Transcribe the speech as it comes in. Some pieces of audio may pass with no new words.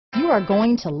are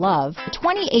going to love the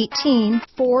 2018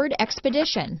 Ford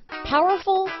Expedition.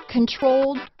 Powerful,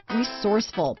 controlled,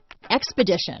 resourceful.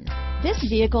 Expedition. This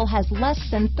vehicle has less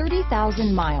than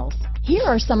 30,000 miles. Here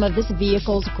are some of this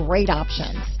vehicle's great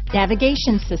options: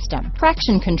 navigation system,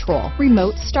 traction control,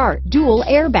 remote start, dual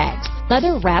airbags,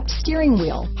 leather-wrapped steering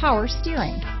wheel, power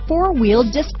steering, four-wheel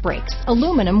disc brakes,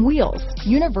 aluminum wheels,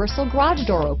 universal garage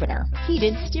door opener,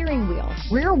 heated steering wheel,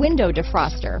 rear window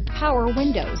defroster, power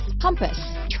windows, compass,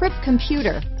 trip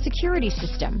computer, security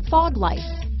system, fog lights,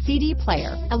 CD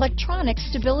player, electronic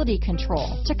stability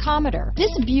control, tachometer.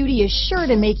 This beauty is sure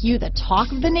to make you the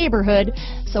talk of the neighborhood,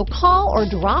 so call or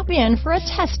drop in for a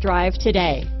test drive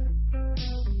today.